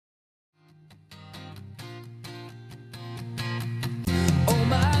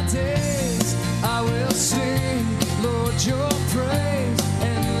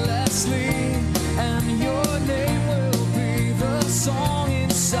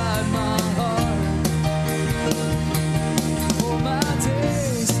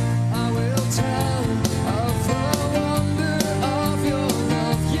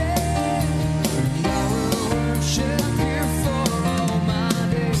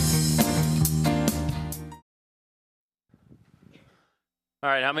All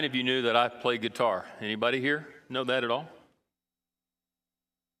right, how many of you knew that I play guitar? Anybody here know that at all?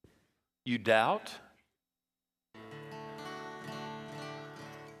 You doubt?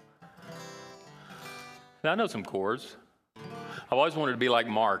 Now, I know some chords. I've always wanted to be like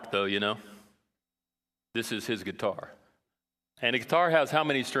Mark, though, you know. This is his guitar. And a guitar has how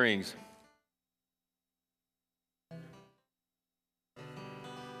many strings?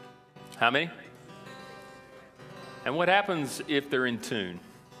 How many? And what happens if they're in tune?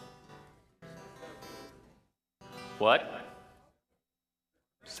 What?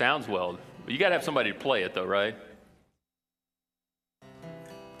 Sounds well. You got to have somebody to play it, though, right?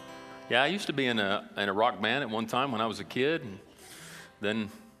 Yeah, I used to be in a rock band at one time when I was a kid, and then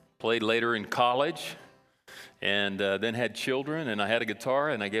played later in college, and then had children, and I had a guitar,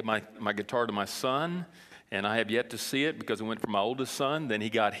 and I gave my guitar to my son, and I have yet to see it because it went from my oldest son. Then he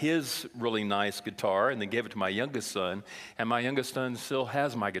got his really nice guitar and then gave it to my youngest son. And my youngest son still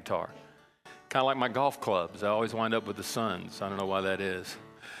has my guitar. Kind of like my golf clubs. I always wind up with the sons. I don't know why that is.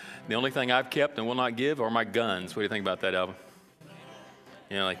 The only thing I've kept and will not give are my guns. What do you think about that, Alvin?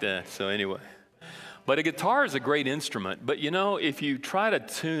 Yeah, like that. So anyway. But a guitar is a great instrument. But you know, if you try to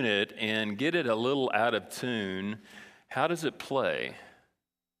tune it and get it a little out of tune, how does it play?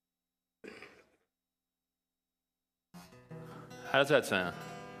 How does that sound?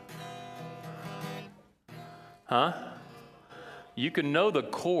 Huh? You can know the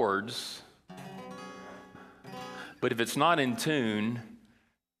chords, but if it's not in tune,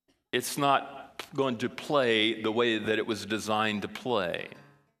 it's not going to play the way that it was designed to play.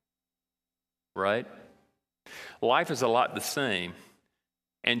 Right? Life is a lot the same.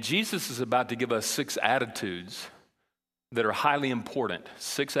 And Jesus is about to give us 6 attitudes that are highly important,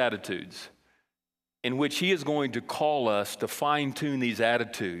 6 attitudes, in which he is going to call us to fine-tune these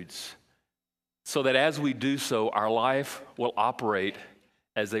attitudes so that as we do so, our life will operate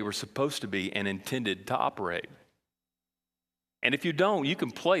as they were supposed to be and intended to operate. And if you don't, you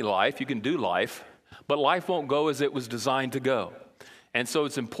can play life, you can do life, but life won't go as it was designed to go. And so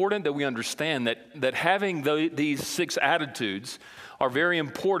it's important that we understand that having these 6 attitudes are very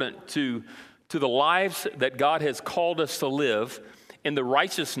important to the lives that God has called us to live in the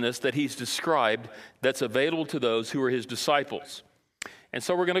righteousness that he's described that's available to those who are his disciples. And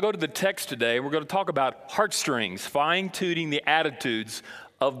so we're going to go to the text today. We're going to talk about heartstrings, fine-tuning the attitudes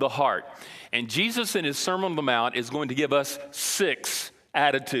of the heart. And Jesus in his Sermon on the Mount is going to give us 6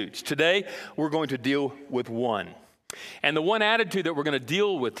 attitudes. Today, we're going to deal with 1. And the one attitude that we're going to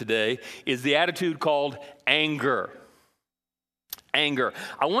deal with today is the attitude called anger. Anger.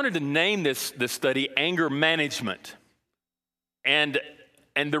 I wanted to name this study Anger Management. And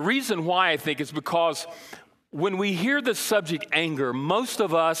the reason why I think is because when we hear the subject anger, most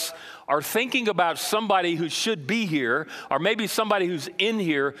of us are thinking about somebody who should be here, or maybe somebody who's in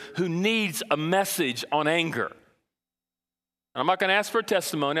here who needs a message on anger. I'm not going to ask for a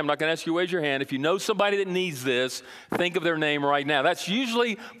testimony. I'm not going to ask you to raise your hand. If you know somebody that needs this, think of their name right now. That's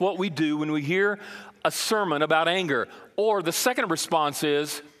usually what we do when we hear a sermon about anger. Or the second response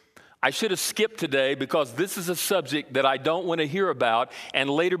is, I should have skipped today because this is a subject that I don't want to hear about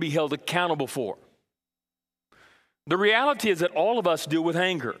and later be held accountable for. The reality is that all of us deal with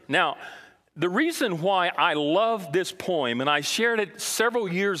anger. Now, the reason why I love this poem, and I shared it several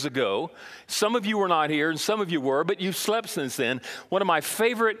years ago, some of you were not here and some of you were, but you slept since then. One of my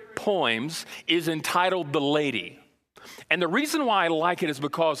favorite poems is entitled The Lady. And the reason why I like it is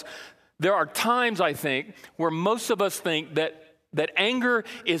because there are times, I think, where most of us think that anger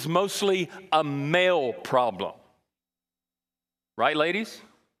is mostly a male problem. Right, ladies?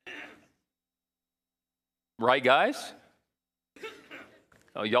 Right, guys?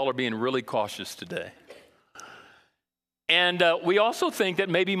 Oh, y'all are being really cautious today. And we also think that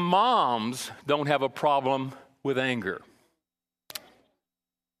maybe moms don't have a problem with anger.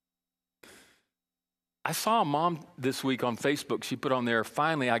 I saw a mom this week on Facebook. She put on there,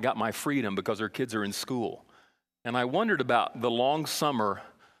 finally I got my freedom because her kids are in school. And I wondered about the long summer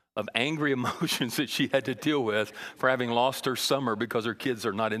of angry emotions that she had to deal with for having lost her summer because her kids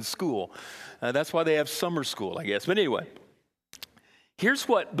are not in school. That's why they have summer school, I guess. But anyway, here's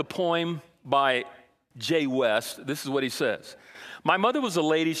what the poem by Jay West, this is what he says. My mother was a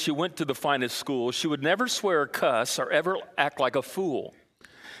lady, she went to the finest school. She would never swear or cuss or ever act like a fool.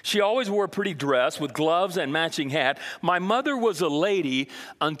 She always wore a pretty dress with gloves and matching hat. My mother was a lady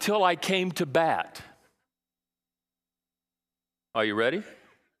until I came to bat. Are you ready?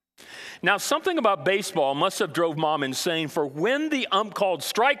 Now, something about baseball must have drove Mom insane, for when the ump called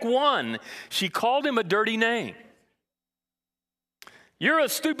strike one, she called him a dirty name. You're a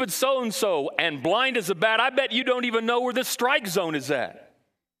stupid so-and-so and blind as a bat. I bet you don't even know where the strike zone is at.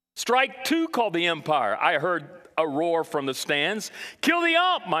 Strike two, called the umpire. I heard a roar from the stands. Kill the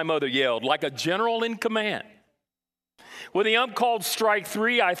ump, my mother yelled, like a general in command. When the ump called strike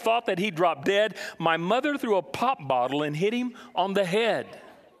three, I thought that he'd drop dead. My mother threw a pop bottle and hit him on the head.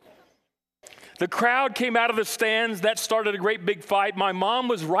 The crowd came out of the stands. That started a great big fight. My mom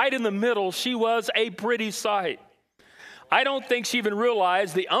was right in the middle. She was a pretty sight. I don't think she even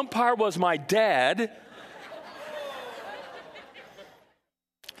realized the umpire was my dad.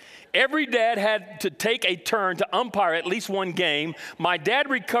 Every dad had to take a turn to umpire at least one game. My dad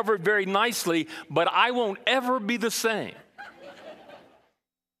recovered very nicely, but I won't ever be the same.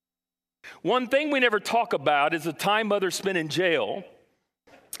 One thing we never talk about is the time Mother spent in jail,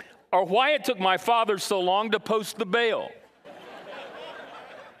 or why it took my father so long to post the bail.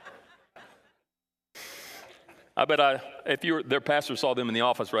 I bet their pastor saw them in the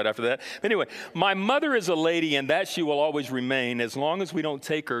office right after that. Anyway, my mother is a lady, and that she will always remain as long as we don't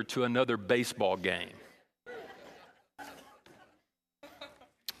take her to another baseball game.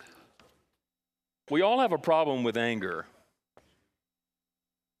 We all have a problem with anger.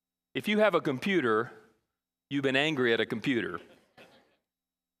 If you have a computer, you've been angry at a computer.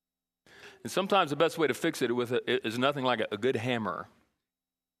 And sometimes the best way to fix it is nothing like a good hammer.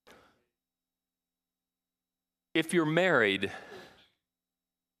 If you're married,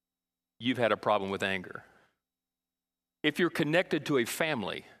 you've had a problem with anger. If you're connected to a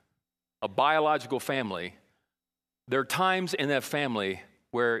family, a biological family, there are times in that family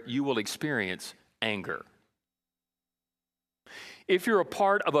where you will experience anger. If you're a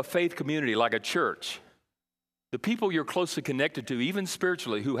part of a faith community like a church, the people you're closely connected to, even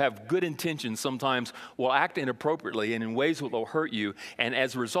spiritually, who have good intentions sometimes will act inappropriately and in ways that will hurt you. And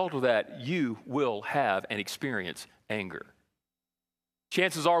as a result of that, you will have and experience anger.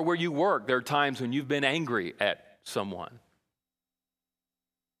 Chances are where you work, there are times when you've been angry at someone.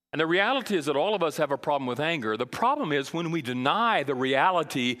 And the reality is that all of us have a problem with anger. The problem is when we deny the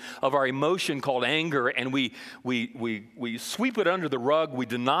reality of our emotion called anger and we sweep it under the rug, we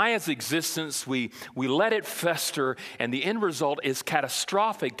deny its existence, we let it fester, and the end result is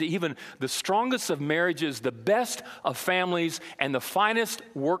catastrophic to even the strongest of marriages, the best of families, and the finest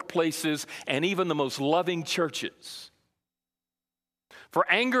workplaces, and even the most loving churches. For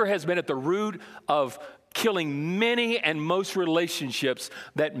anger has been at the root of killing many and most relationships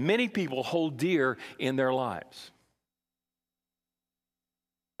that many people hold dear in their lives.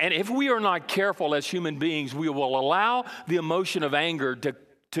 And if we are not careful as human beings, we will allow the emotion of anger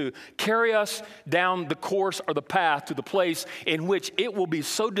to carry us down the course or the path to the place in which it will be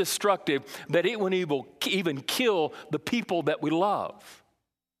so destructive that it will even kill the people that we love.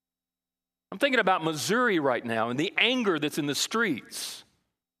 I'm thinking about Missouri right now and the anger that's in the streets.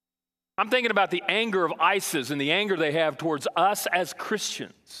 I'm thinking about the anger of ISIS and the anger they have towards us as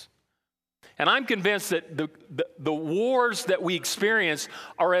Christians. And I'm convinced that the wars that we experience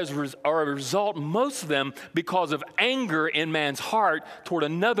are a result, most of them, because of anger in man's heart toward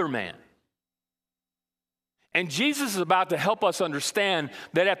another man. And Jesus is about to help us understand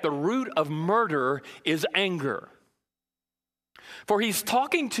that at the root of murder is anger. For he's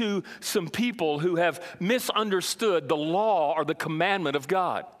talking to some people who have misunderstood the law or the commandment of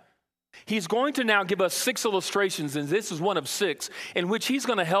God. He's going to now give us 6 illustrations, and this is one of 6, in which he's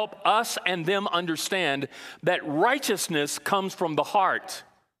going to help us and them understand that righteousness comes from the heart.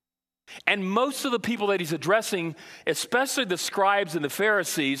 And most of the people that he's addressing, especially the scribes and the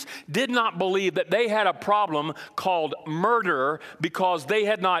Pharisees, did not believe that they had a problem called murder because they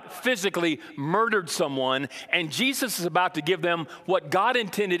had not physically murdered someone. And Jesus is about to give them what God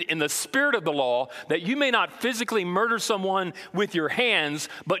intended in the spirit of the law, that you may not physically murder someone with your hands,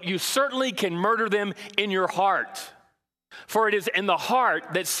 but you certainly can murder them in your heart. For it is in the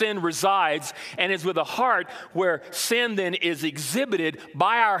heart that sin resides, and it's with the heart where sin then is exhibited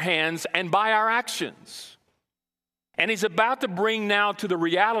by our hands and by our actions. And he's about to bring now to the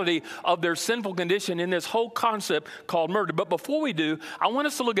reality of their sinful condition in this whole concept called murder. But before we do, I want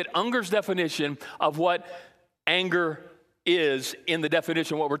us to look at Unger's definition of what anger is in the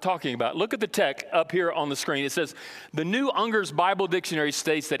definition of what we're talking about. Look at the text up here on the screen. It says, the New Unger's Bible Dictionary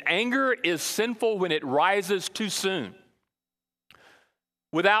states that anger is sinful when it rises too soon,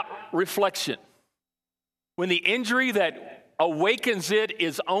 without reflection, when the injury that awakens it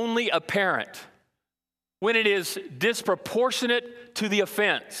is only apparent, when it is disproportionate to the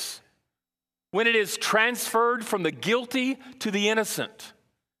offense, when it is transferred from the guilty to the innocent,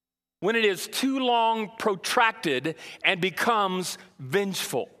 when it is too long protracted and becomes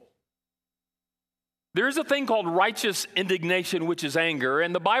vengeful. There is a thing called righteous indignation, which is anger,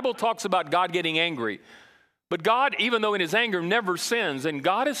 and the Bible talks about God getting angry. But God, even though in his anger, never sins. And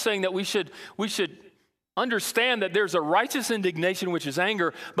God is saying that we should understand that there's a righteous indignation, which is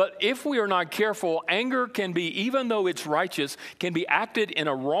anger. But if we are not careful, anger can be, even though it's righteous, can be acted in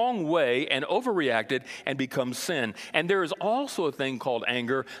a wrong way and overreacted and become sin. And there is also a thing called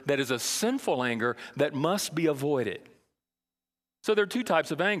anger that is a sinful anger that must be avoided. So there are two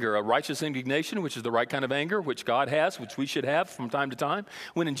types of anger: a righteous indignation, which is the right kind of anger, which God has, which we should have from time to time,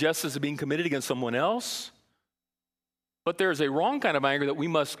 when injustice is being committed against someone else. But there's a wrong kind of anger that we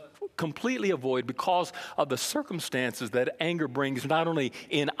must completely avoid because of the circumstances that anger brings, not only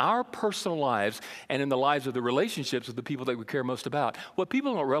in our personal lives and in the lives of the relationships with the people that we care most about. What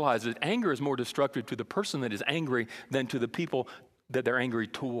people don't realize is that anger is more destructive to the person that is angry than to the people that they're angry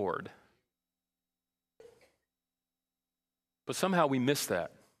toward. But somehow we miss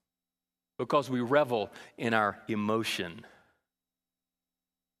that because we revel in our emotion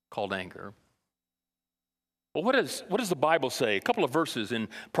called anger. Well, what does the Bible say? A couple of verses in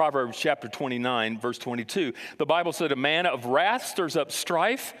Proverbs chapter 29, verse 22. The Bible said, "A man of wrath stirs up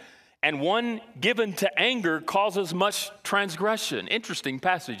strife, and one given to anger causes much transgression." Interesting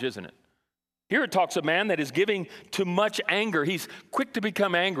passage, isn't it? Here it talks of a man that is giving to much anger. He's quick to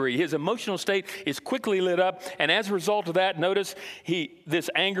become angry. His emotional state is quickly lit up. And as a result of that, notice this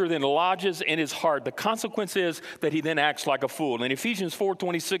anger then lodges in his heart. The consequence is that he then acts like a fool. In Ephesians 4,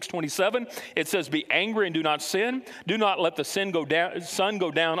 26, 27, it says, "Be angry and do not sin. Do not let the sun go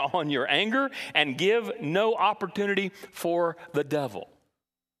down on your anger, and give no opportunity for the devil."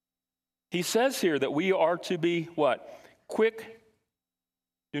 He says here that we are to be what? Quick.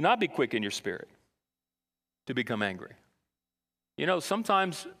 Do not be quick in your spirit to become angry. You know,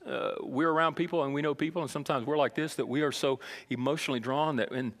 sometimes we're around people and we know people, and sometimes we're like this, that we are so emotionally drawn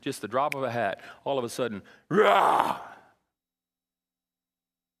that in just the drop of a hat, all of a sudden, rah!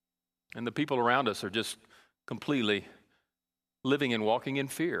 And the people around us are just completely living and walking in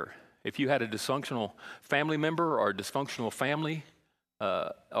fear. If you had a dysfunctional family member or a dysfunctional family,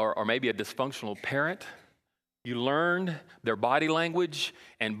 or maybe a dysfunctional parent, you learned their body language,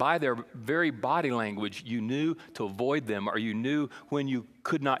 and by their very body language, you knew to avoid them, or you knew when you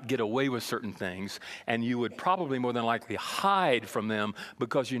could not get away with certain things, and you would probably more than likely hide from them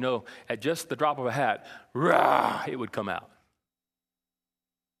because you know at just the drop of a hat, rah, it would come out.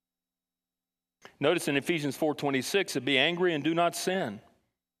 Notice in Ephesians 4:26, "Be angry and do not sin.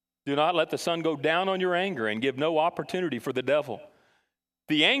 Do not let the sun go down on your anger, and give no opportunity for the devil."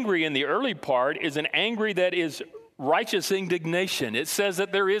 The angry in the early part is an angry that is righteous indignation. It says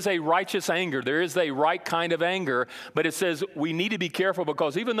that there is a righteous anger. There is a right kind of anger, but it says we need to be careful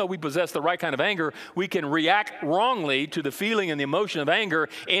because even though we possess the right kind of anger, we can react wrongly to the feeling and the emotion of anger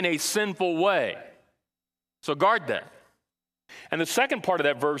in a sinful way. So guard that. And the second part of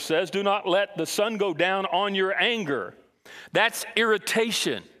that verse says, "Do not let the sun go down on your anger." That's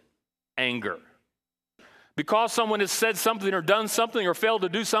irritation, anger. Because someone has said something or done something or failed to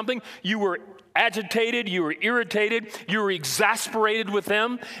do something, you were agitated, you were irritated, you were exasperated with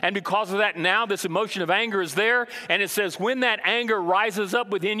them. And because of that, now this emotion of anger is there. And it says when that anger rises up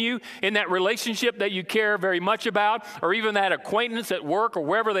within you in that relationship that you care very much about, or even that acquaintance at work or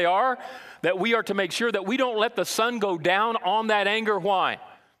wherever they are, that we are to make sure that we don't let the sun go down on that anger. Why?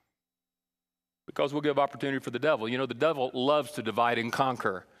 Because we'll give opportunity for the devil. You know, the devil loves to divide and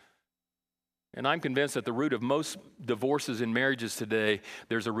conquer. And I'm convinced that the root of most divorces in marriages today,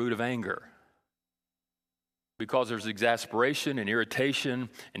 there's a root of anger. Because there's exasperation and irritation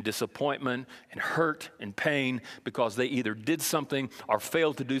and disappointment and hurt and pain because they either did something or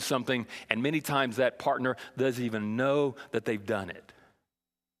failed to do something, and many times that partner doesn't even know that they've done it.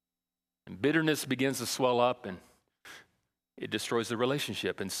 And bitterness begins to swell up and it destroys the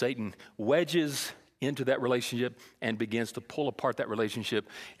relationship. And Satan wedges into that relationship and begins to pull apart that relationship,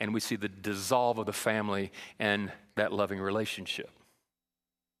 and we see the dissolve of the family and that loving relationship.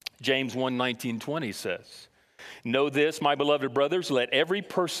 James 1:19-20 says, "Know this, my beloved brothers, let every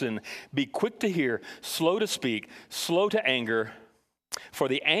person be quick to hear, slow to speak, slow to anger, for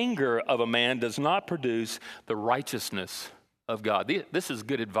the anger of a man does not produce the righteousness of God." This is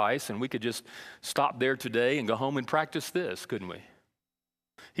good advice, and we could just stop there today and go home and practice this, couldn't we?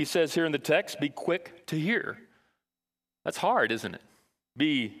 He says here in the text, be quick to hear. That's hard, isn't it?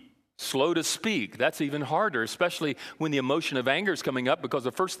 Be slow to speak. That's even harder, especially when the emotion of anger is coming up, because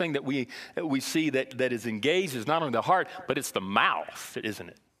the first thing that we see that is engaged is not only the heart, but it's the mouth, isn't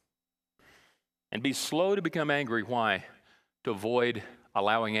it? And be slow to become angry. Why? To avoid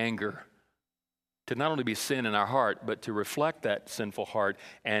allowing anger to not only be sin in our heart, but to reflect that sinful heart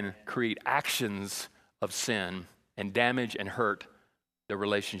and create actions of sin and damage and hurt the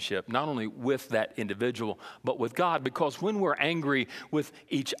relationship, not only with that individual, but with God. Because when we're angry with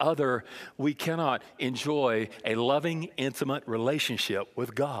each other, we cannot enjoy a loving, intimate relationship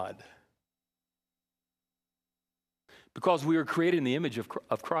with God. Because we are created in the image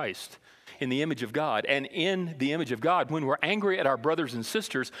of Christ, in the image of God. And in the image of God, when we're angry at our brothers and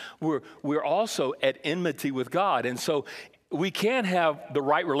sisters, we're also at enmity with God. And so we can't have the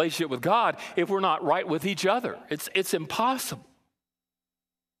right relationship with God if we're not right with each other. It's impossible.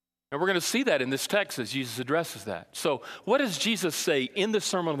 And we're going to see that in this text as Jesus addresses that. So what does Jesus say in the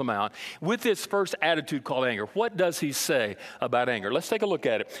Sermon on the Mount with this first attitude called anger? What does he say about anger? Let's take a look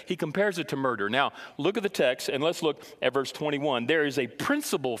at it. He compares it to murder. Now, look at the text and let's look at verse 21. There is a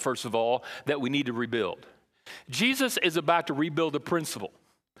principle, first of all, that we need to rebuild. Jesus is about to rebuild a principle.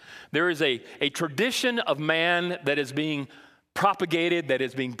 There is a tradition of man that is being propagated, that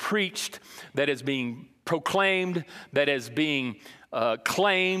is being preached, that is being proclaimed, that is being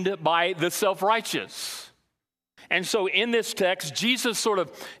claimed by the self-righteous. And so in this text, Jesus sort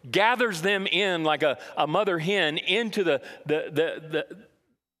of gathers them in like a mother hen into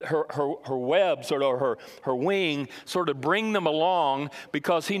her web, sort of her wing, sort of bring them along,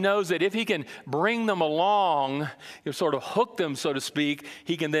 because he knows that if he can bring them along, he'll sort of hook them, so to speak,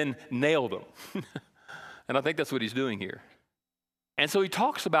 he can then nail them. And I think that's what he's doing here. And so he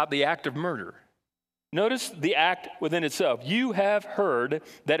talks about the act of murder. Notice the act within itself. You have heard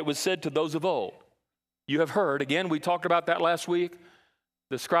that it was said to those of old. You have heard. Again, we talked about that last week.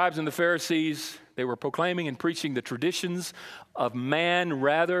 The scribes and the Pharisees, they were proclaiming and preaching the traditions of man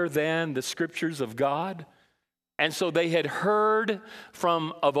rather than the scriptures of God. And so they had heard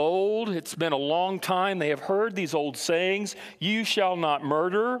from of old. It's been a long time. They have heard these old sayings. You shall not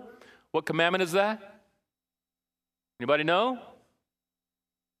murder. What commandment is that? Anybody know?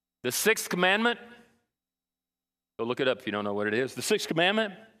 The sixth commandment. Go look it up if you don't know what it is. The sixth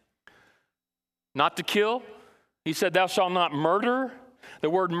commandment, not to kill. He said, thou shalt not murder. The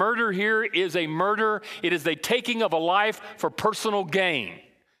word murder here is a murder. It is the taking of a life for personal gain.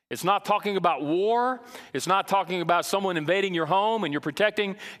 It's not talking about war. It's not talking about someone invading your home and you're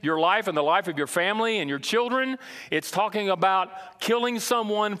protecting your life and the life of your family and your children. It's talking about killing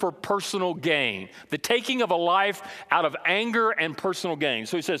someone for personal gain. The taking of a life out of anger and personal gain.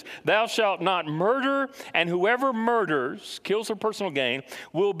 So he says, thou shalt not murder, and whoever murders, kills for personal gain,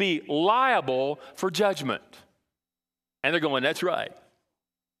 will be liable for judgment. And they're going, that's right.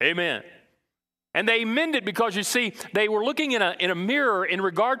 Amen. And they amend it because, you see, they were looking in a mirror in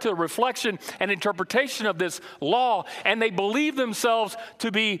regard to the reflection and interpretation of this law, and they believed themselves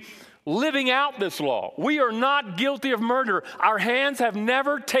to be living out this law. We are not guilty of murder. Our hands have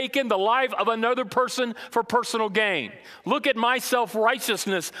never taken the life of another person for personal gain. Look at my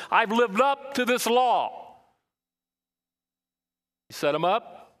self-righteousness. I've lived up to this law. He set them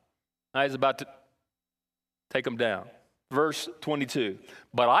up. Now he's about to take them down. Verse 22.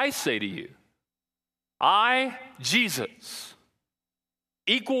 But I say to you, I, Jesus,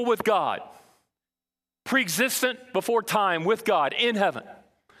 equal with God, pre-existent before time with God in heaven,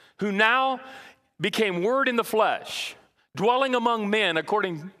 who now became Word in the flesh, dwelling among men,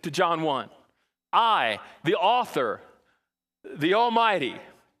 according to John 1. I, the author, the Almighty,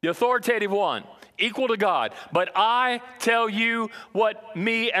 the authoritative one, equal to God. But I tell you what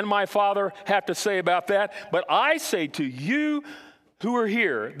me and my Father have to say about that. But I say to you who are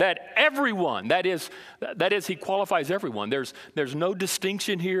here, that everyone, that is, he qualifies everyone. There's no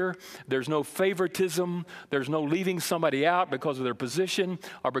distinction here. There's no favoritism. There's no leaving somebody out because of their position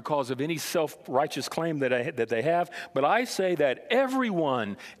or because of any self-righteous claim that they have. But I say that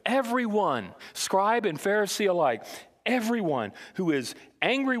everyone, scribe and Pharisee alike, everyone who is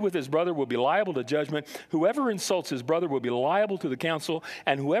angry with his brother will be liable to judgment. Whoever insults his brother will be liable to the council.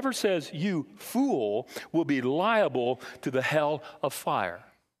 And whoever says, you fool, will be liable to the hell of fire.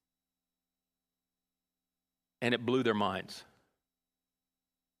 And it blew their minds.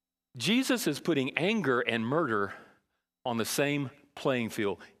 Jesus is putting anger and murder on the same playing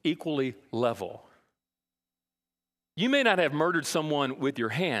field, equally level. You may not have murdered someone with your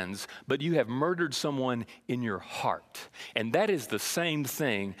hands, but you have murdered someone in your heart. And that is the same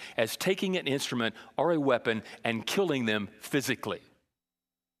thing as taking an instrument or a weapon and killing them physically.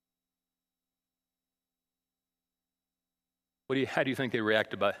 How do you think they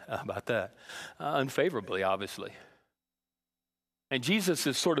react about that? Unfavorably, obviously. And Jesus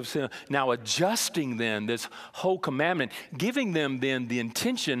is sort of now adjusting then this whole commandment, giving them then the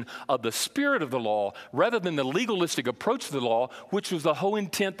intention of the spirit of the law rather than the legalistic approach to the law, which was the whole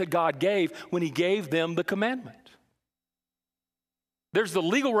intent that God gave when he gave them the commandment. There's the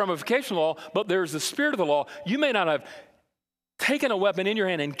legal ramification law, but there's the spirit of the law. You may not have taken a weapon in your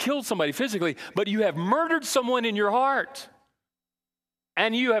hand and killed somebody physically, but you have murdered someone in your heart.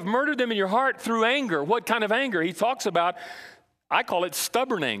 And you have murdered them in your heart through anger. What kind of anger? He talks about, I call it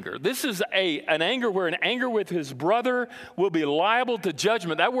stubborn anger. This is an anger where an anger with his brother will be liable to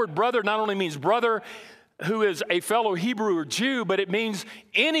judgment. That word brother not only means brother who is a fellow Hebrew or Jew, but it means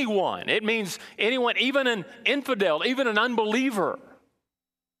anyone. It means anyone, even an infidel, even an unbeliever.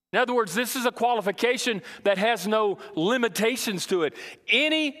 In other words, this is a qualification that has no limitations to it.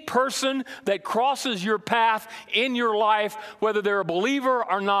 Any person that crosses your path in your life, whether they're a believer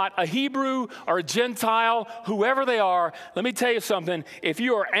or not, a Hebrew or a Gentile, whoever they are, let me tell you something. If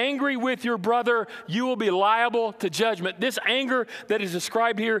you are angry with your brother, you will be liable to judgment. This anger that is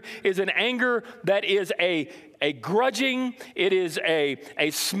described here is an anger that is a grudging, it is a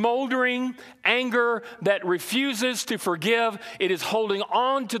smoldering anger that refuses to forgive. It is holding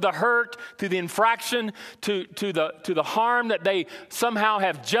on to the hurt, to the infraction, to the harm that they somehow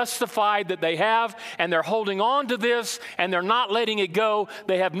have justified that they have, and they're holding on to this, and they're not letting it go.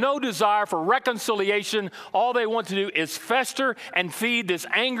 They have no desire for reconciliation. All they want to do is fester and feed this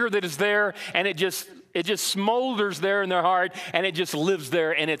anger that is there, and it just smolders there in their heart, and it just lives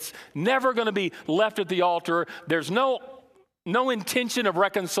there, and it's never going to be left at the altar. There's no intention of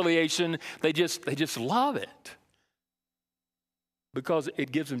reconciliation. They just love it because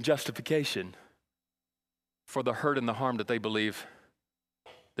it gives them justification for the hurt and the harm that they believe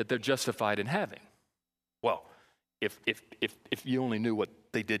that they're justified in having. Well, if you only knew what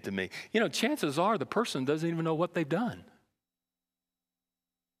they did to me. Chances are the person doesn't even know what they've done.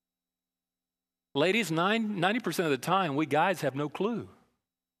 Ladies, 90% of the time, we guys have no clue.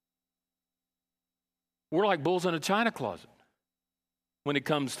 We're like bulls in a china closet when it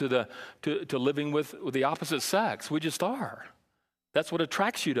comes to living with the opposite sex. We just are. That's what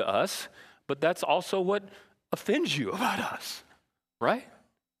attracts you to us, but that's also what offends you about us, right?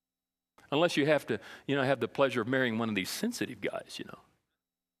 Unless you have to, have the pleasure of marrying one of these sensitive guys,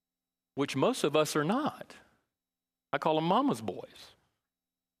 which most of us are not. I call them mama's boys.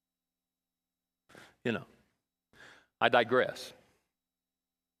 I digress.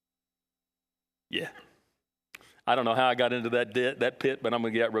 Yeah. I don't know how I got into that pit, but I'm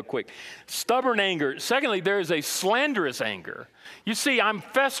going to get out real quick. Stubborn anger. Secondly, there is a slanderous anger. You see, I'm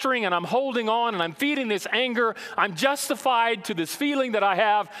festering and I'm holding on and I'm feeding this anger. I'm justified to this feeling that I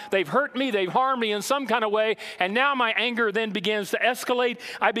have. They've hurt me. They've harmed me in some kind of way. And now my anger then begins to escalate.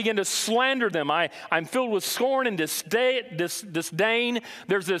 I begin to slander them. I'm filled with scorn and disdain.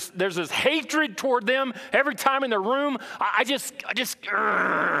 There's this hatred toward them. Every time in the room, I just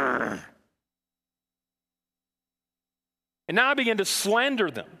and now I begin to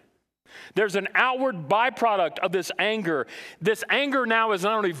slander them. There's an outward byproduct of this anger. This anger now is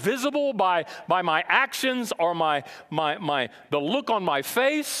not only visible by my actions or the look on my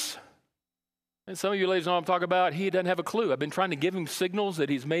face. And some of you ladies know what I'm talking about. He doesn't have a clue. I've been trying to give him signals that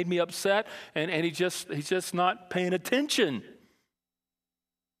he's made me upset, and he's just not paying attention.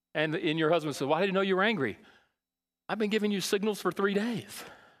 And your husband says, "Well, I didn't know you were angry." I've been giving you signals for 3 days.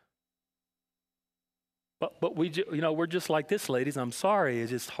 But we're just like this, ladies. I'm sorry.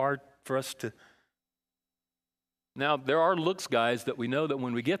 It's just hard for us to. Now, there are looks, guys, that we know that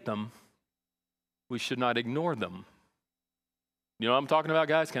when we get them, we should not ignore them. You know what I'm talking about,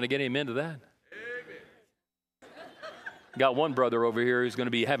 guys? Can I get amen to that? Amen. Got one brother over here who's going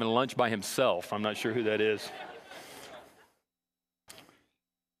to be having lunch by himself. I'm not sure who that is.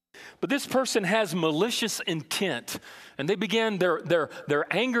 But this person has malicious intent, and they begin, their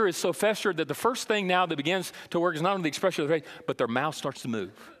anger is so festered that the first thing now that begins to work is not only the expression of their face, but their mouth starts to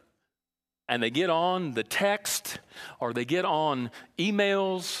move. And they get on the text, or they get on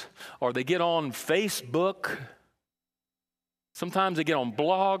emails, or they get on Facebook. Sometimes they get on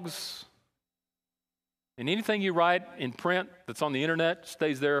blogs. And anything you write in print that's on the internet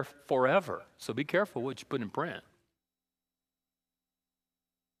stays there forever. So be careful what you put in print.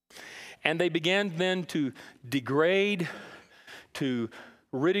 And they began then to degrade, to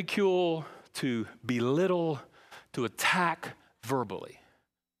ridicule, to belittle, to attack verbally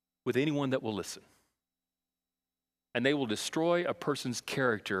with anyone that will listen. And they will destroy a person's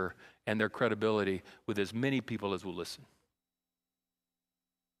character and their credibility with as many people as will listen.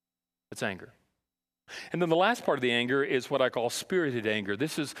 It's anger. And then the last part of the anger is what I call spirited anger.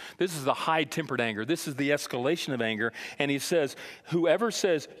 This is the high-tempered anger. This is the escalation of anger. And he says, whoever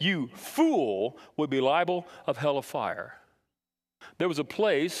says, "You fool," would be liable of hell of fire. There was a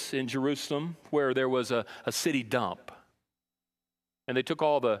place in Jerusalem where there was a city dump. And they took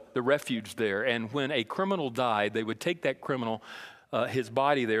all the refuge there. And when a criminal died, they would take that criminal his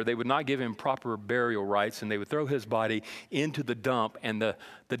body there, they would not give him proper burial rites, and they would throw his body into the dump, and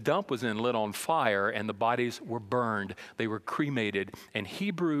the dump was then lit on fire, and the bodies were burned. They were cremated, and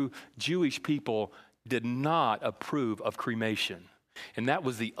Hebrew Jewish people did not approve of cremation, and that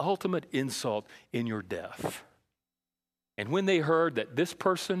was the ultimate insult in your death. And when they heard that this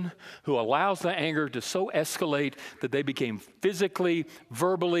person who allows the anger to so escalate that they became physically,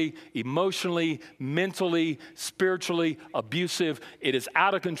 verbally, emotionally, mentally, spiritually abusive, it is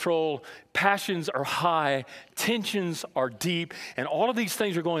out of control, passions are high, tensions are deep, and all of these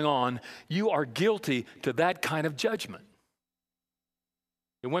things are going on, you are guilty to that kind of judgment.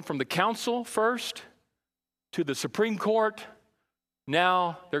 It went from the council first to the Supreme Court.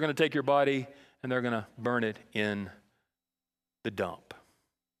 Now they're going to take your body and they're going to burn it in the dump.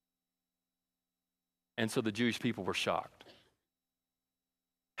 And so the Jewish people were shocked.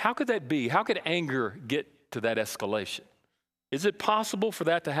 How could that be? How could anger get to that escalation? Is it possible for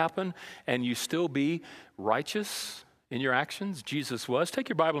that to happen and you still be righteous in your actions? Jesus was. Take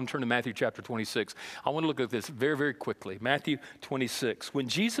your Bible and turn to Matthew chapter 26. I want to look at this very, very quickly. Matthew 26. When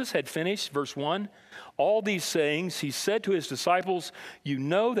Jesus had finished, verse 1, all these sayings, he said to his disciples, you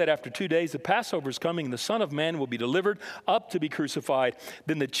know that after 2 days the Passover is coming and the Son of Man will be delivered up to be crucified.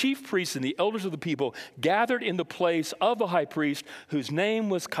 Then the chief priests and the elders of the people gathered in the place of the high priest, whose name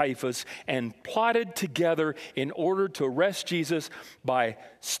was Caiaphas, and plotted together in order to arrest Jesus by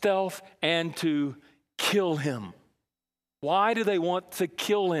stealth and to kill him. Why do they want to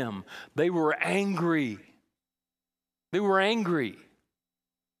kill him? They were angry. They were angry.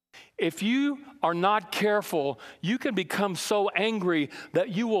 If you are not careful, you can become so angry that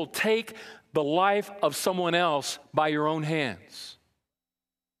you will take the life of someone else by your own hands.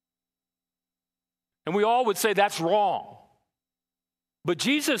 And we all would say that's wrong. But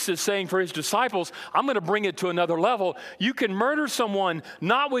Jesus is saying for his disciples, I'm going to bring it to another level. You can murder someone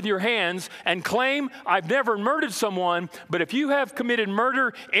not with your hands and claim, I've never murdered someone, but if you have committed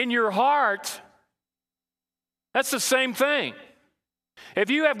murder in your heart, that's the same thing. If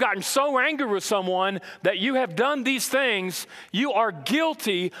you have gotten so angry with someone that you have done these things, you are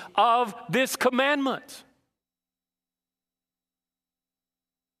guilty of this commandment.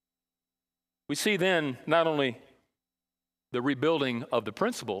 We see then not only the rebuilding of the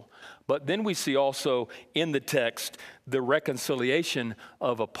principle, but then we see also in the text the reconciliation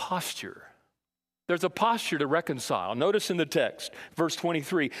of a posture. There's a posture to reconcile. Notice in the text, verse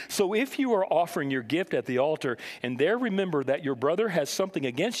 23, so if you are offering your gift at the altar and there remember that your brother has something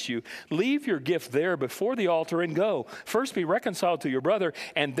against you, leave your gift there before the altar and go. First be reconciled to your brother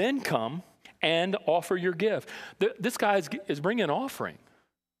and then come and offer your gift. This guy is bringing an offering.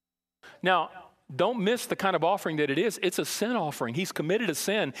 Now, don't miss the kind of offering that it is. It's a sin offering. He's committed a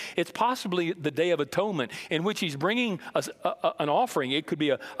sin. It's possibly the Day of Atonement in which he's bringing an offering. It could be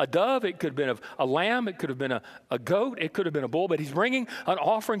a dove. It could have been a lamb. It could have been a goat. It could have been a bull. But he's bringing an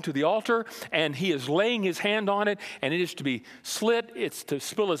offering to the altar, and he is laying his hand on it, and it is to be slit. It's to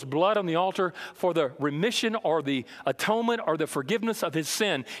spill his blood on the altar for the remission or the atonement or the forgiveness of his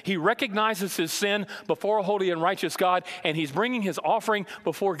sin. He recognizes his sin before a holy and righteous God, and he's bringing his offering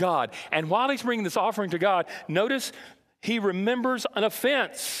before God. And while he's bringing this offering to God, notice he remembers an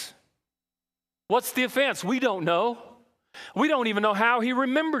offense. What's the offense? We don't know. We don't even know how he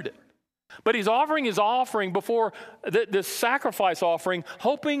remembered it. But he's offering his offering before this sacrifice offering,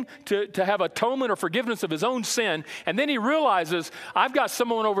 hoping to have atonement or forgiveness of his own sin. And then he realizes, I've got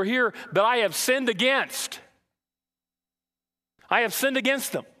someone over here that I have sinned against. I have sinned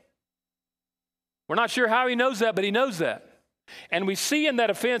against them. We're not sure how he knows that, but he knows that. And we see in that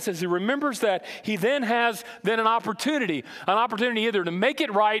offense, as he remembers that, he then has an opportunity either to make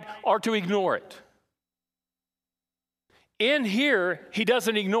it right or to ignore it. In here, he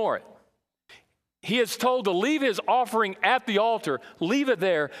doesn't ignore it. He is told to leave his offering at the altar, leave it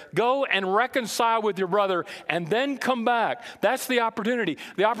there, go and reconcile with your brother, and then come back. That's the opportunity.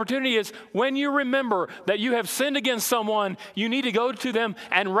 The opportunity is when you remember that you have sinned against someone, you need to go to them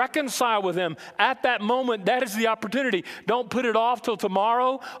and reconcile with them. At that moment, that is the opportunity. Don't put it off till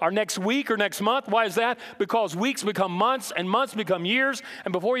tomorrow or next week or next month. Why is that? Because weeks become months and months become years,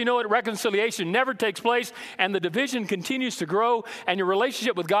 and before you know it, reconciliation never takes place, and the division continues to grow, and your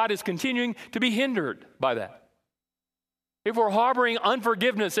relationship with God is continuing to be hindered by that. If we're harboring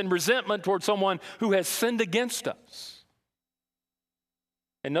unforgiveness and resentment towards someone who has sinned against us.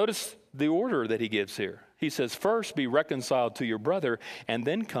 And notice the order that he gives here. He says, first be reconciled to your brother, and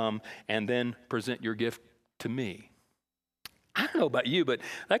then come and then present your gift to me. I don't know about you, but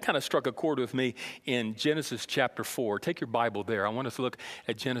that kind of struck a chord with me in Genesis chapter 4. Take your Bible there. I want us to look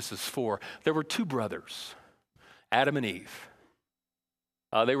at Genesis 4. There were two brothers, Adam and Eve.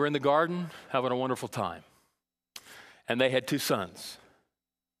 They were in the garden having a wonderful time. And they had 2 sons,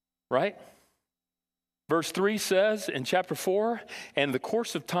 right? Verse 3 says in chapter 4, and the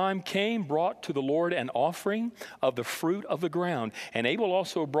course of time came, brought to the Lord an offering of the fruit of the ground. And Abel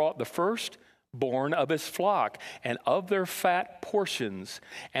also brought the firstborn of his flock and of their fat portions.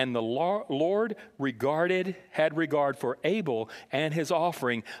 And the Lord had regard for Abel and his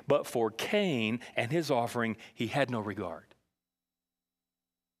offering, but for Cain and his offering he had no regard.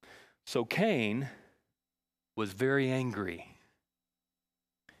 So Cain was very angry,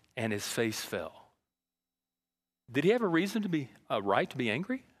 and his face fell. Did he have a reason to be right to be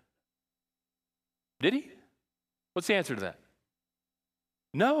angry? Did he? What's the answer to that?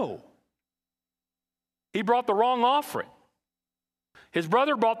 No. He brought the wrong offering. His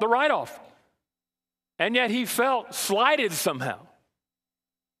brother brought the right offering. And yet he felt slighted somehow.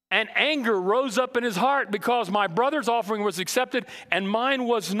 And anger rose up in his heart because my brother's offering was accepted and mine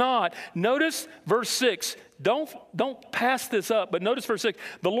was not. Notice verse 6. Don't pass this up, but notice verse 6.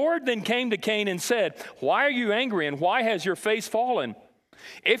 The Lord then came to Cain and said, why are you angry and why has your face fallen?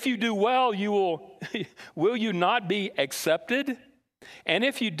 If you do well, you will you not be accepted? And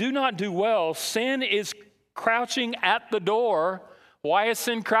if you do not do well, sin is crouching at the door. Why is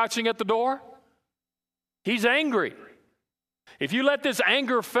sin crouching at the door? He's angry. If you let this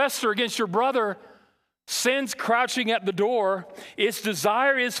anger fester against your brother, sin's crouching at the door. Its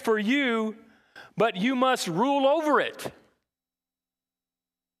desire is for you, but you must rule over it.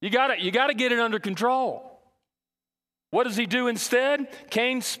 You got to get it under control. What does he do instead?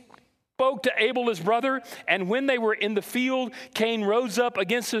 Cain spoke to Abel, his brother, and when they were in the field, Cain rose up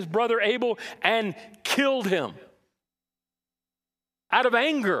against his brother Abel and killed him out of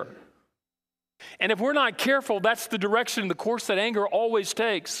anger. And if we're not careful, that's the direction, the course that anger always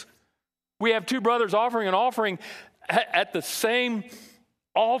takes. We have 2 brothers offering an offering at the same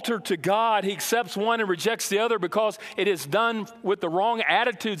altar to God. He accepts one and rejects the other because it is done with the wrong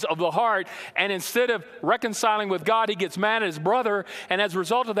attitudes of the heart. And instead of reconciling with God, he gets mad at his brother. And as a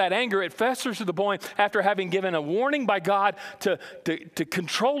result of that anger, it festers to the point, after having given a warning by God to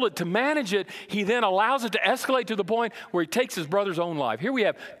control it, to manage it, he then allows it to escalate to the point where he takes his brother's own life. Here we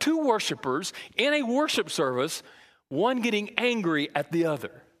have 2 worshipers in a worship service, one getting angry at the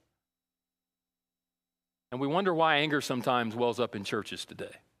other. And we wonder why anger sometimes wells up in churches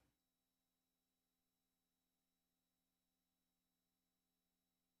today.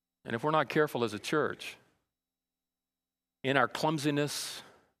 And if we're not careful as a church, in our clumsiness,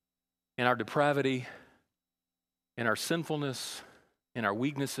 in our depravity, in our sinfulness, in our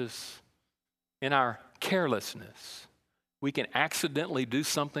weaknesses, in our carelessness, we can accidentally do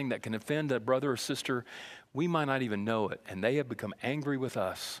something that can offend a brother or sister. We might not even know it, and they have become angry with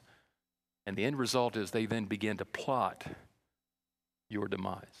us. And the end result is they then begin to plot your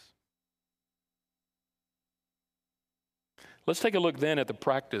demise. Let's take a look then at the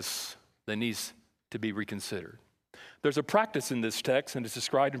practice that needs to be reconsidered. There's a practice in this text, and it's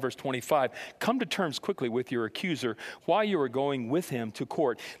described in verse 25. Come to terms quickly with your accuser while you are going with him to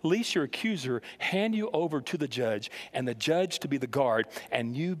court, lest your accuser hand you over to the judge, and the judge to be the guard,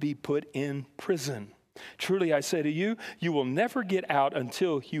 and you be put in prison. Truly I say to you, you will never get out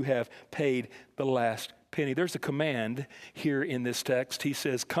until you have paid the last penny. There's a command here in this text. He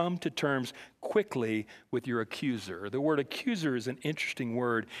says, come to terms quickly with your accuser. The word accuser is an interesting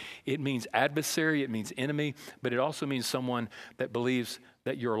word. It means adversary, it means enemy, but it also means someone that believes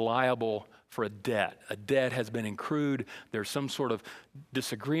that you're liable for a debt. A debt has been accrued. There's some sort of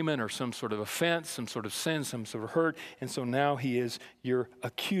disagreement or some sort of offense, some sort of sin, some sort of hurt, and so now he is your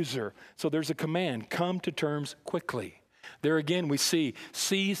accuser. So there's a command, come to terms quickly. There again we see,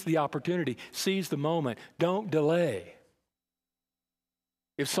 seize the opportunity, seize the moment, don't delay.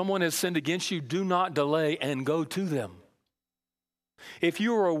 If someone has sinned against you, do not delay and go to them. If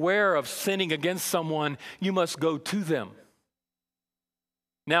you are aware of sinning against someone, you must go to them.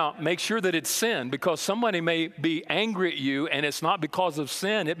 Now, make sure that it's sin, because somebody may be angry at you and it's not because of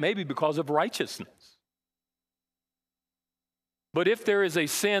sin, it may be because of righteousness. But if there is a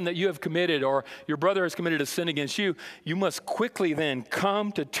sin that you have committed or your brother has committed a sin against you, you must quickly then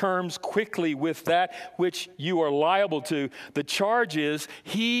come to terms quickly with that which you are liable to. The charge is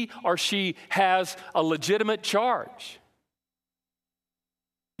he or she has a legitimate charge.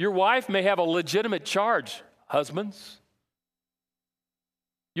 Your wife may have a legitimate charge, husbands.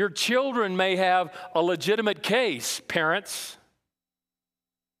 Your children may have a legitimate case, parents.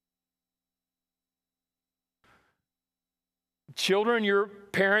 Children, your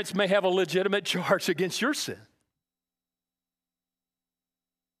parents may have a legitimate charge against your sin.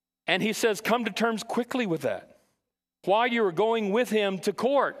 And he says, come to terms quickly with that. while you are going with him to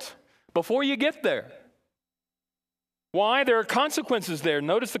court before you get there. Why? There are consequences there.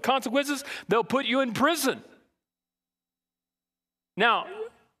 Notice the consequences. They'll put you in prison. Now,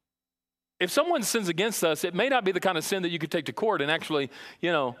 if someone sins against us, it may not be the kind of sin that you could take to court and actually,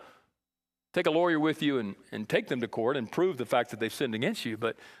 take a lawyer with you and take them to court and prove the fact that they've sinned against you.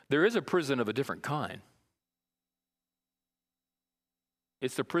 But there is a prison of a different kind.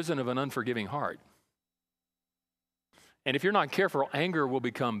 It's the prison of an unforgiving heart. And if you're not careful, anger will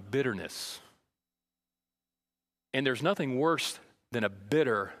become bitterness. And there's nothing worse than a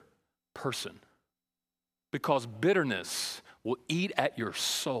bitter person, because bitterness will eat at your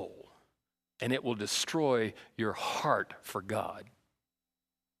soul and it will destroy your heart for God.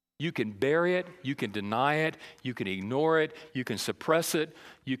 You can bury it, you can deny it, you can ignore it, you can suppress it,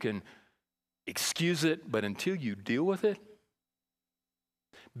 you can excuse it, but until you deal with it,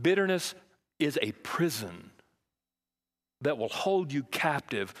 bitterness is a prison that will hold you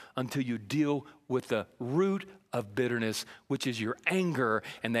captive until you deal with the root of bitterness, which is your anger,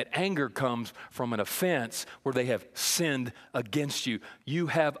 and that anger comes from an offense where they have sinned against you. You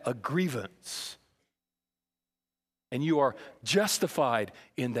have a grievance, and you are justified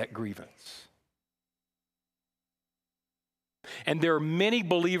in that grievance. And there are many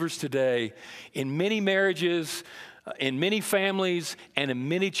believers today in many marriages, in many families, and in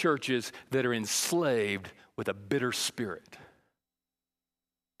many churches that are enslaved with a bitter spirit.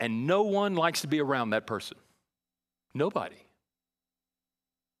 And no one likes to be around that person. Nobody.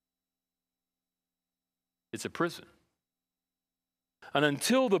 It's a prison. And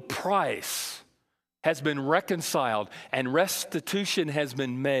until the price has been reconciled and restitution has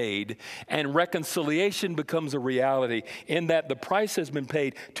been made and reconciliation becomes a reality, in that the price has been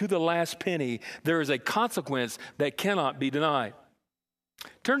paid to the last penny, there is a consequence that cannot be denied.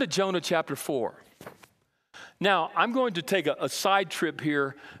 Turn to Jonah chapter 4. Now, I'm going to take a side trip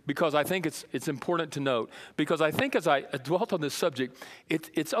here because I think it's important to note. Because I think as I dwelt on this subject,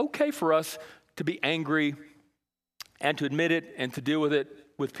 it's okay for us to be angry and to admit it and to deal with it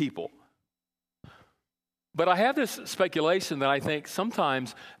with people. But I have this speculation that I think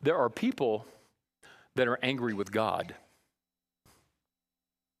sometimes there are people that are angry with God.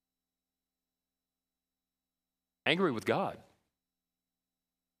 Angry with God.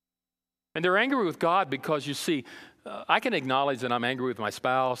 And they're angry with God because, you see, I can acknowledge that I'm angry with my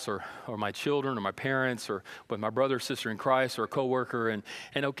spouse or my children or my parents or with my brother or sister in Christ or a coworker. And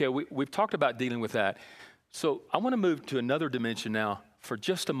okay, we've talked about dealing with that. So I want to move to another dimension now for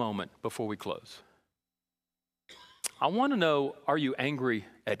just a moment before we close. I want to know, are you angry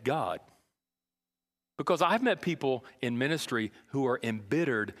at God? Because I've met people in ministry who are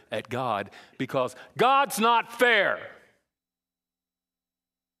embittered at God because God's not fair.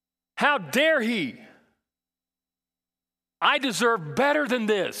 How dare he? I deserve better than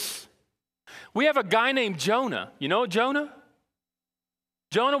this. We have a guy named Jonah. You know Jonah?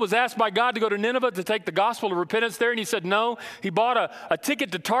 Jonah was asked by God to go to Nineveh to take the gospel of repentance there, and he said no. He bought a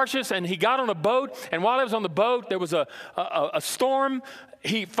ticket to Tarshish, and he got on a boat, and while he was on the boat, there was a storm.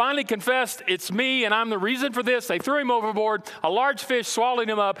 He finally confessed, "It's me, and I'm the reason for this." They threw him overboard. A large fish swallowed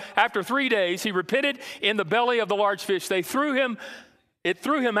him up. After 3 days, he repented in the belly of the large fish. It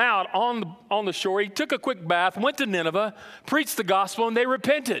threw him out on the shore. He took a quick bath, went to Nineveh, preached the gospel, and they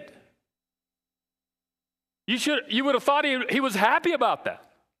repented. You would have thought he was happy about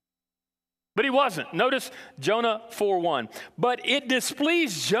that. But he wasn't. Notice Jonah 4:1. But it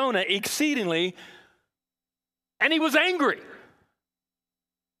displeased Jonah exceedingly, and he was angry.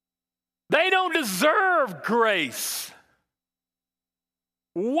 They don't deserve grace.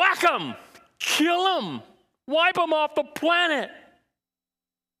 Whack them, kill them, wipe them off the planet.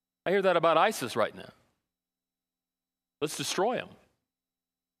 I hear that about ISIS right now. Let's destroy them.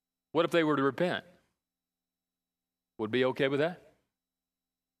 What if they were to repent? Would be okay with that?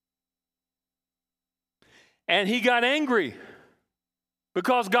 And he got angry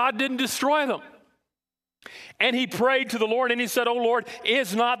because God didn't destroy them. And he prayed to the Lord and he said, "Oh Lord,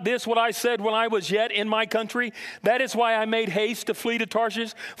 is not this what I said when I was yet in my country? That is why I made haste to flee to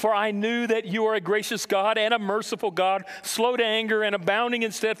Tarshish, for I knew that you are a gracious God and a merciful God, slow to anger and abounding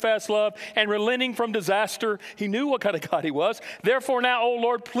in steadfast love and relenting from disaster." He knew what kind of God he was. "Therefore now, O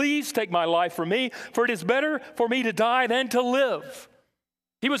Lord, please take my life from me, for it is better for me to die than to live."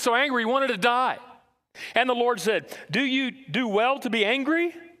 He was so angry, he wanted to die. And the Lord said, "Do you do well to be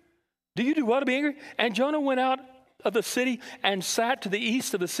angry? Do you do well to be angry?" And Jonah went out of the city and sat to the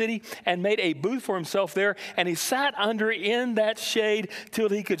east of the city and made a booth for himself there. And he sat under in that shade till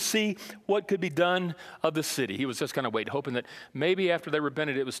he could see what could be done of the city. He was just kind of waiting, hoping that maybe after they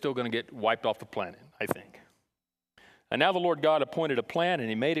repented, it was still going to get wiped off the planet, I think. And now the Lord God appointed a plant, and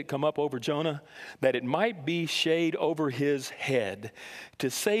he made it come up over Jonah, that it might be shade over his head, to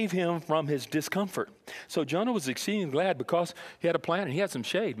save him from his discomfort. So Jonah was exceedingly glad because he had a plant and he had some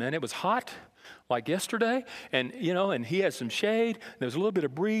shade, man. It was hot like yesterday, and he had some shade. There was a little bit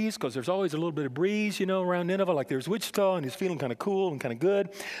of breeze, because there's always a little bit of breeze, around Nineveh, like there's Wichita, and he's feeling kind of cool and kind of good.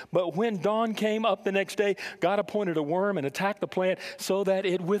 But when dawn came up the next day, God appointed a worm and attacked the plant so that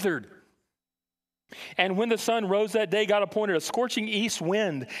it withered. And when the sun rose that day, God appointed a scorching east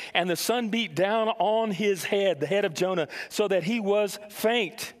wind, and the sun beat down on his head, the head of Jonah, so that he was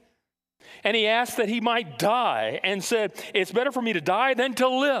faint. And he asked that he might die, and said, it's better for me to die than to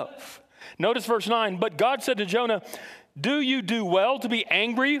live. Notice verse 9, but God said to Jonah, do you do well to be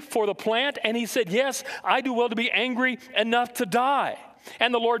angry for the plant? And he said, yes, I do well to be angry enough to die.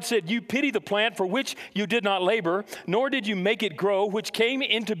 And the Lord said, you pity the plant for which you did not labor, nor did you make it grow, which came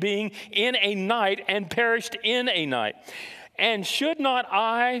into being in a night and perished in a night. And should not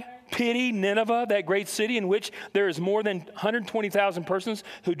I pity Nineveh, that great city in which there is more than 120,000 persons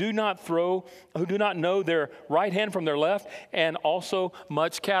who do not know their right hand from their left, and also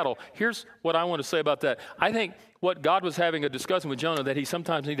much cattle? Here's what I want to say about that. I think what God was having a discussion with Jonah that he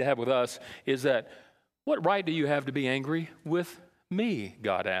sometimes needs to have with us is that, what right do you have to be angry with me,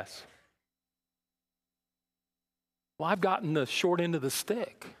 God asks. Well, I've gotten the short end of the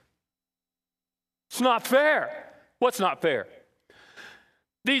stick. It's not fair. What's not fair?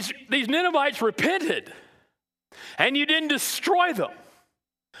 These Ninevites repented, and you didn't destroy them.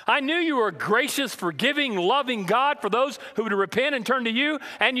 I knew you were a gracious, forgiving, loving God for those who would repent and turn to you,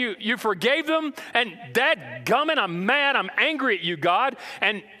 and you forgave them. And dadgummit, I'm mad, I'm angry at you, God.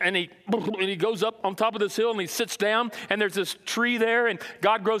 And he goes up on top of this hill and he sits down, and there's this tree there, and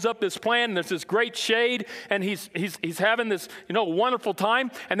God grows up this plant, and there's this great shade, and he's having this wonderful time.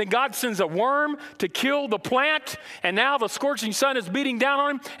 And then God sends a worm to kill the plant, and now the scorching sun is beating down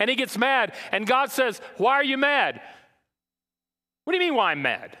on him, and he gets mad. And God says, why are you mad? What do you mean why I'm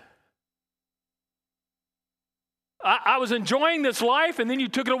mad? I was enjoying this life, and then you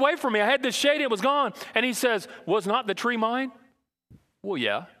took it away from me. I had this shade, it was gone. And he says, was not the tree mine? Well,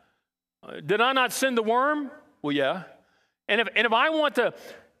 yeah. Did I not send the worm? Well, yeah. And if I want to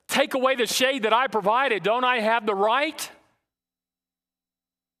take away the shade that I provided, don't I have the right?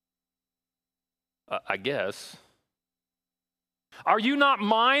 I guess. Are you not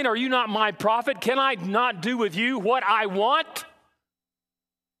mine? Are you not my prophet? Can I not do with you what I want?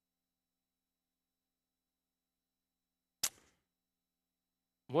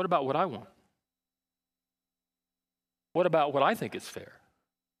 What about what I want? What about what I think is fair?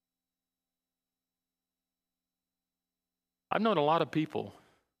 I've known a lot of people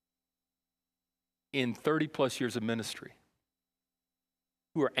in 30 plus years of ministry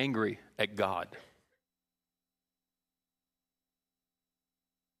who are angry at God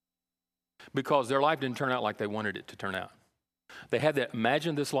because their life didn't turn out like they wanted it to turn out. They had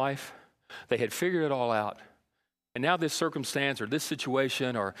imagined this life, they had figured it all out, and now this circumstance or this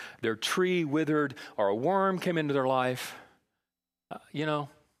situation or their tree withered or a worm came into their life.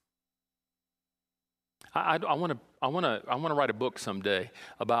 I want to write a book someday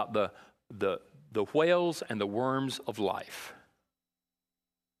about the whales and the worms of life.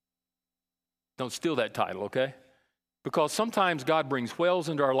 Don't steal that title, okay? Because sometimes God brings whales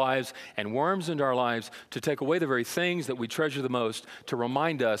into our lives and worms into our lives to take away the very things that we treasure the most, to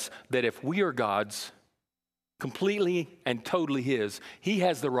remind us that if we are God's, completely and totally His, He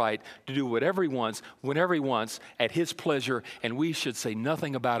has the right to do whatever He wants, whenever He wants, at His pleasure, and we should say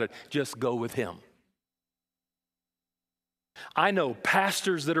nothing about it, just go with Him. I know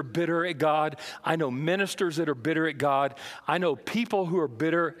pastors that are bitter at God. I know ministers that are bitter at God. I know people who are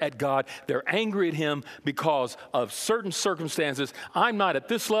bitter at God. They're angry at Him because of certain circumstances. I'm not at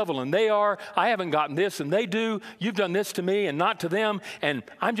this level and they are. I haven't gotten this and they do. You've done this to me and not to them, and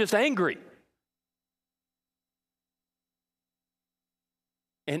I'm just angry.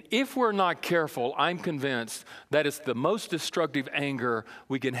 And if we're not careful, I'm convinced that it's the most destructive anger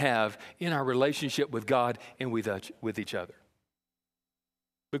we can have in our relationship with God and with each other.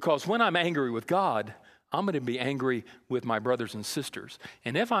 Because when I'm angry with God, I'm going to be angry with my brothers and sisters.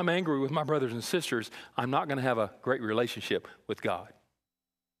 And if I'm angry with my brothers and sisters, I'm not going to have a great relationship with God.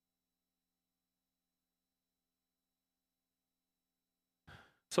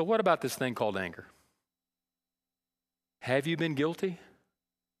 So what about this thing called anger? Have you been guilty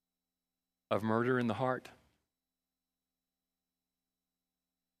of murder in the heart?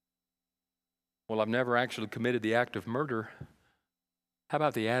 Well, I've never actually committed the act of murder. How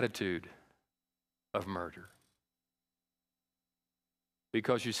about the attitude of murder?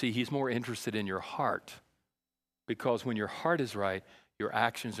 Because you see, He's more interested in your heart Because when your heart is right, your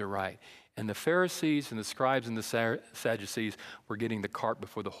actions are right. And the Pharisees and the scribes and the Sadducees were getting the cart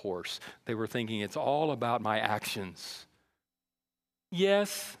before the horse. They were thinking, it's all about my actions.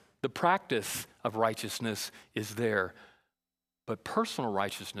 Yes, the practice of righteousness is there, but personal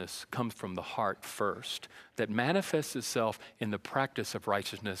righteousness comes from the heart first, that manifests itself in the practice of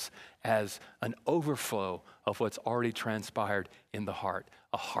righteousness as an overflow of what's already transpired in the heart,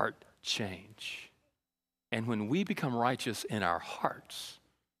 a heart change. And when we become righteous in our hearts,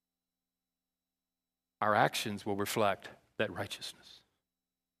 our actions will reflect that righteousness.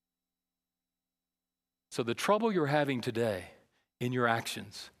 So the trouble you're having today in your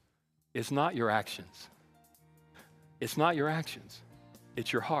actions is not your actions. It's not your actions.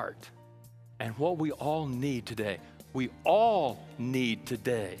 It's your heart. And what we all need today,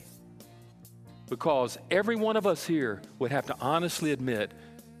 because every one of us here would have to honestly admit,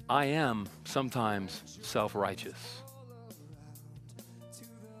 I am sometimes self-righteous.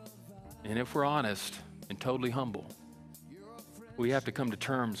 And if we're honest and totally humble, we have to come to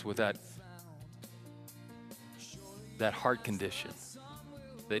terms with that heart condition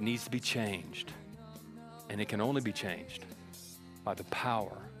that needs to be changed. And it can only be changed by the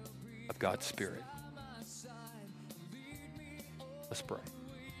power of God's Spirit. Let's pray.